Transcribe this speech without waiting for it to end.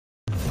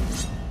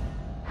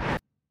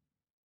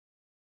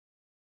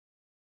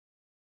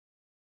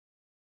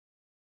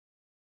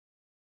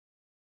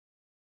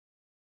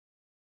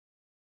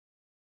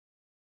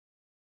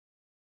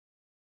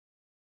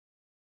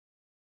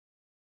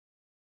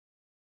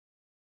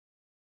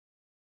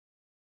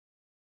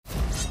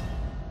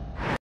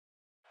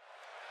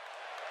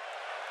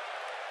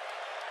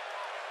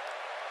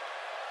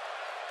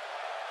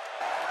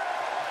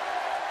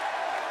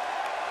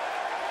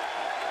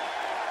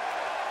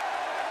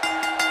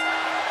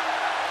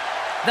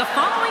The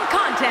following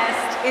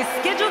contest is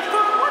scheduled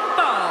for one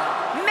fall,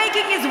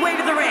 making his way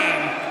to the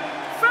ring.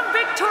 From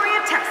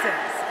Victoria, Texas,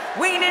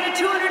 weighing in at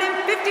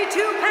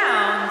 252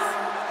 pounds,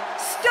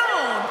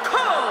 Stone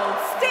Cold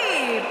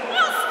Steve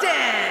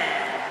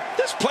Austin.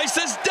 This place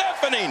is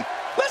deafening.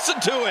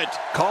 Listen to it.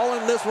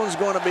 Calling this one's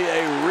going to be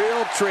a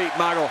real treat,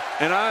 Michael,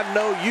 and I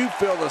know you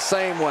feel the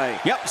same way.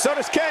 Yep, so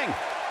does King.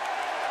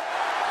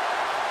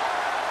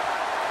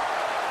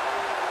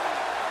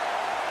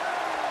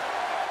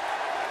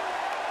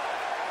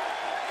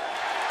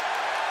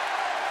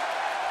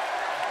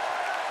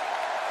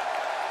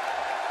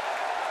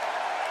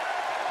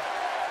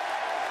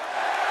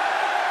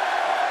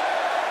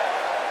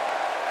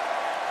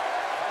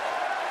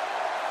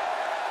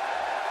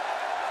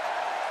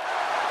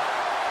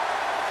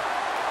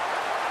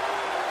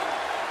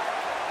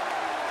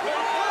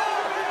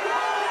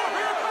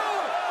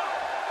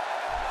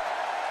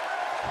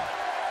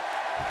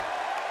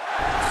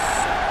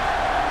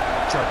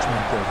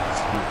 Judgment Day is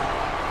here.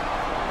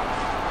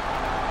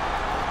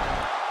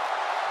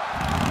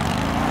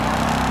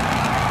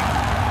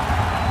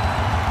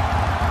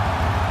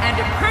 And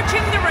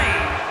approaching the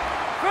ring,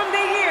 from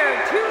the year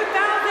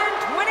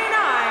 2029,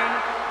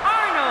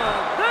 Arnold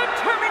the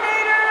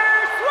Terminator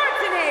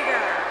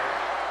Schwarzenegger.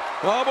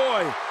 Oh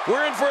boy,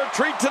 we're in for a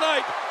treat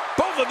tonight.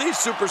 Both of these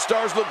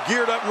superstars look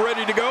geared up and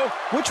ready to go.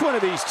 Which one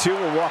of these two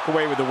will walk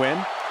away with the win?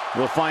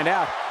 We'll find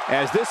out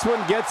as this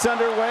one gets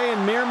underway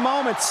in mere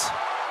moments.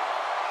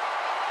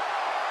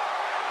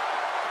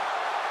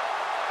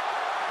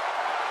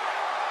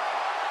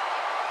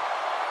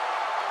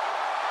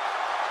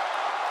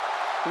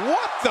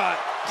 What the?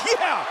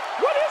 Yeah,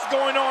 what is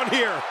going on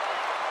here?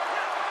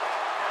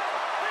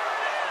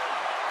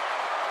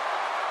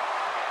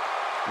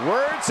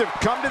 Words have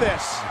come to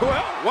this.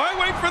 Well, why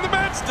wait for the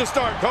match to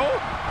start, Cole?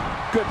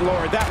 Good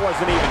Lord, that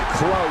wasn't even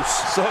close.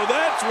 So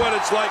that's what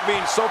it's like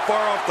being so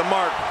far off the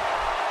mark.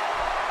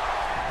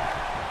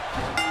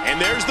 And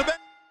there's the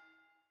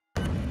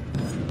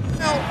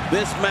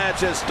This match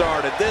has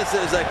started. This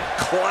is a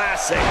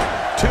classic.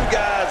 Two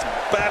guys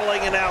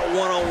battling it out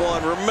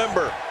one-on-one.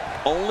 Remember,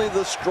 only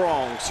the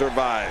strong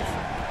survive.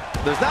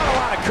 There's not a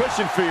lot of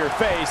cushion for your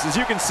face. As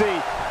you can see,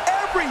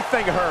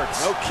 everything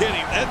hurts. No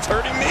kidding, that's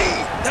hurting me.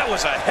 That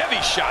was a heavy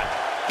shot.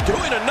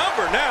 Doing a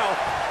number now.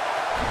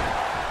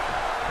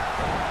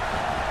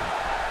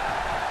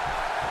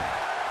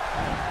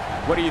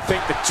 What do you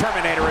think the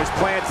Terminator is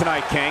playing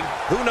tonight, King?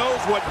 Who knows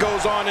what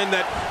goes on in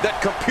that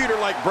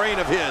computer-like brain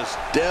of his.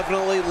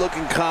 Definitely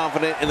looking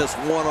confident in this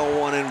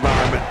one-on-one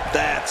environment.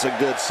 That's a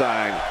good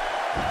sign.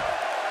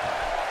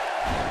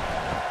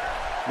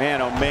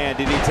 Man, oh man,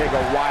 did he take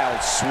a wild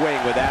swing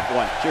with that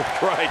one. You're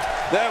right.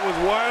 That was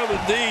wild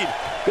indeed.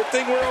 Good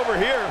thing we're over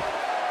here.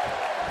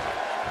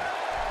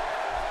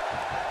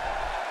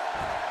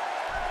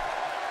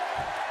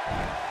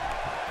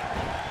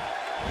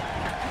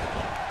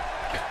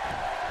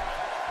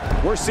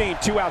 We're seeing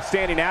two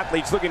outstanding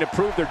athletes looking to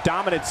prove their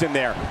dominance in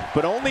there,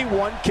 but only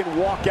one can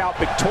walk out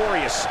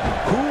victorious.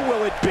 Who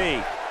will it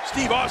be?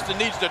 Steve Austin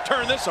needs to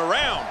turn this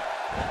around.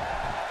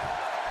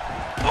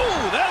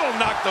 Oh, that'll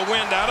knock the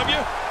wind out of you.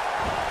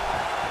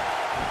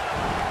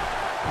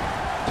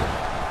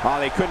 Oh,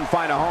 they couldn't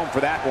find a home for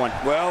that one.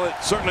 Well, it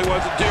certainly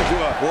wasn't due to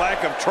a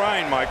lack of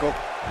trying, Michael.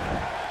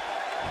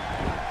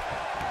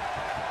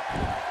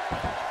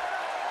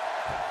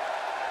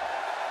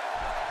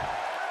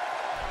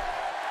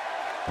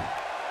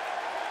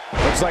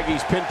 Looks like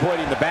he's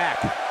pinpointing the back.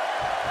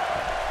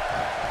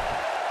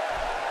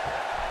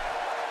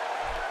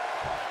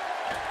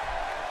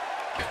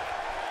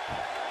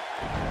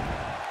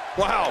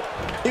 Wow,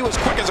 he was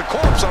quick as a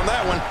corpse on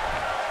that one.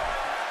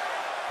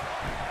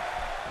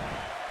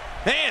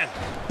 Man,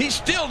 he's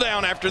still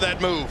down after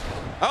that move.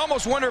 I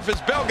almost wonder if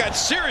his bell got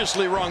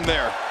seriously wrong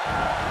there.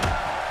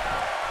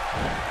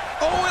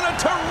 Oh, and a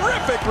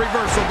terrific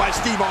reversal by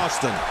Steve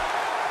Austin.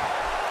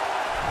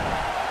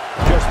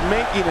 Just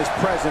making his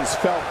presence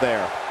felt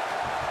there.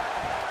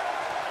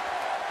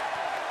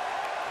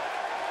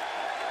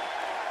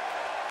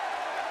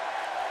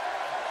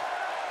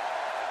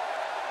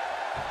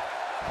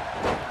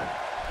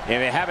 If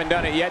you haven't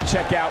done it yet,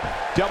 check out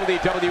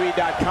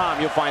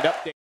WWE.com. You'll find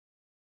updates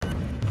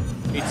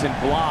and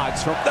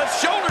blogs from The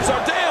shoulders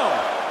are down.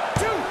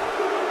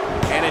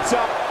 and it's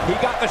up. He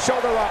got the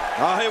shoulder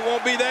up. It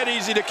won't be that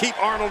easy to keep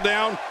Arnold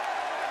down.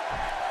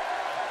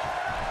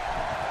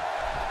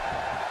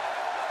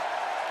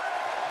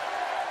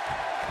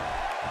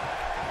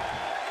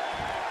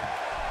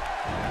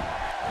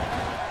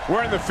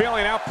 We're in the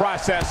feeling out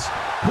process.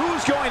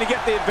 Who's going to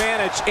get the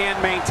advantage and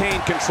maintain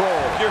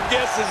control? Your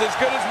guess is as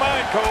good as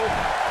mine, Cole.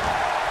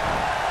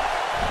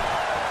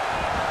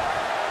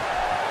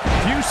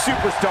 Few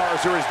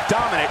superstars are as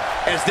dominant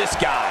as this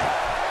guy.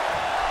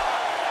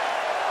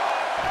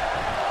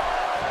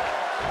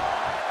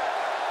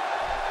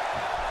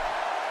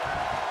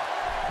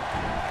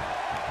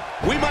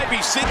 We might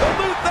be seeing The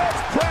Luthez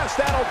press,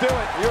 that'll do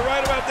it. You're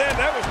right about that.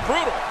 That was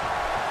brutal.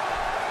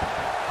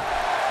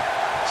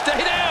 Stay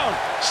down.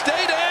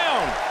 Stay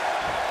down.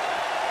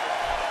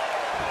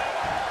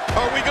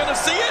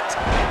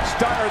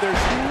 stunner.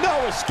 There's no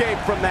escape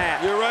from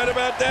that. You're right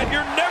about that.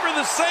 You're never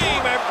the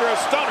same after a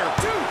stunner.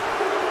 2,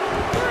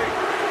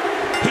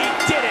 3. He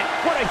did it.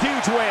 What a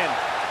huge win.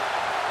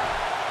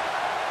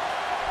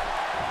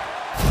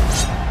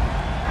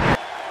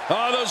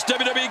 Oh, those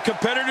WWE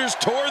competitors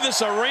tore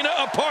this arena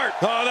apart.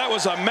 Oh, that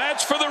was a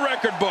match for the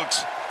record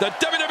books. The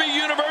WWE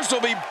Universe will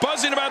be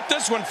buzzing about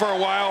this one for a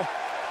while.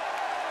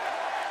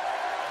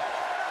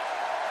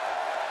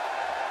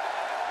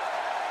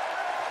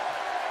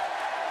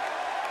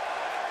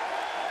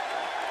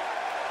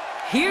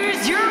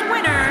 Here's your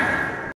winner,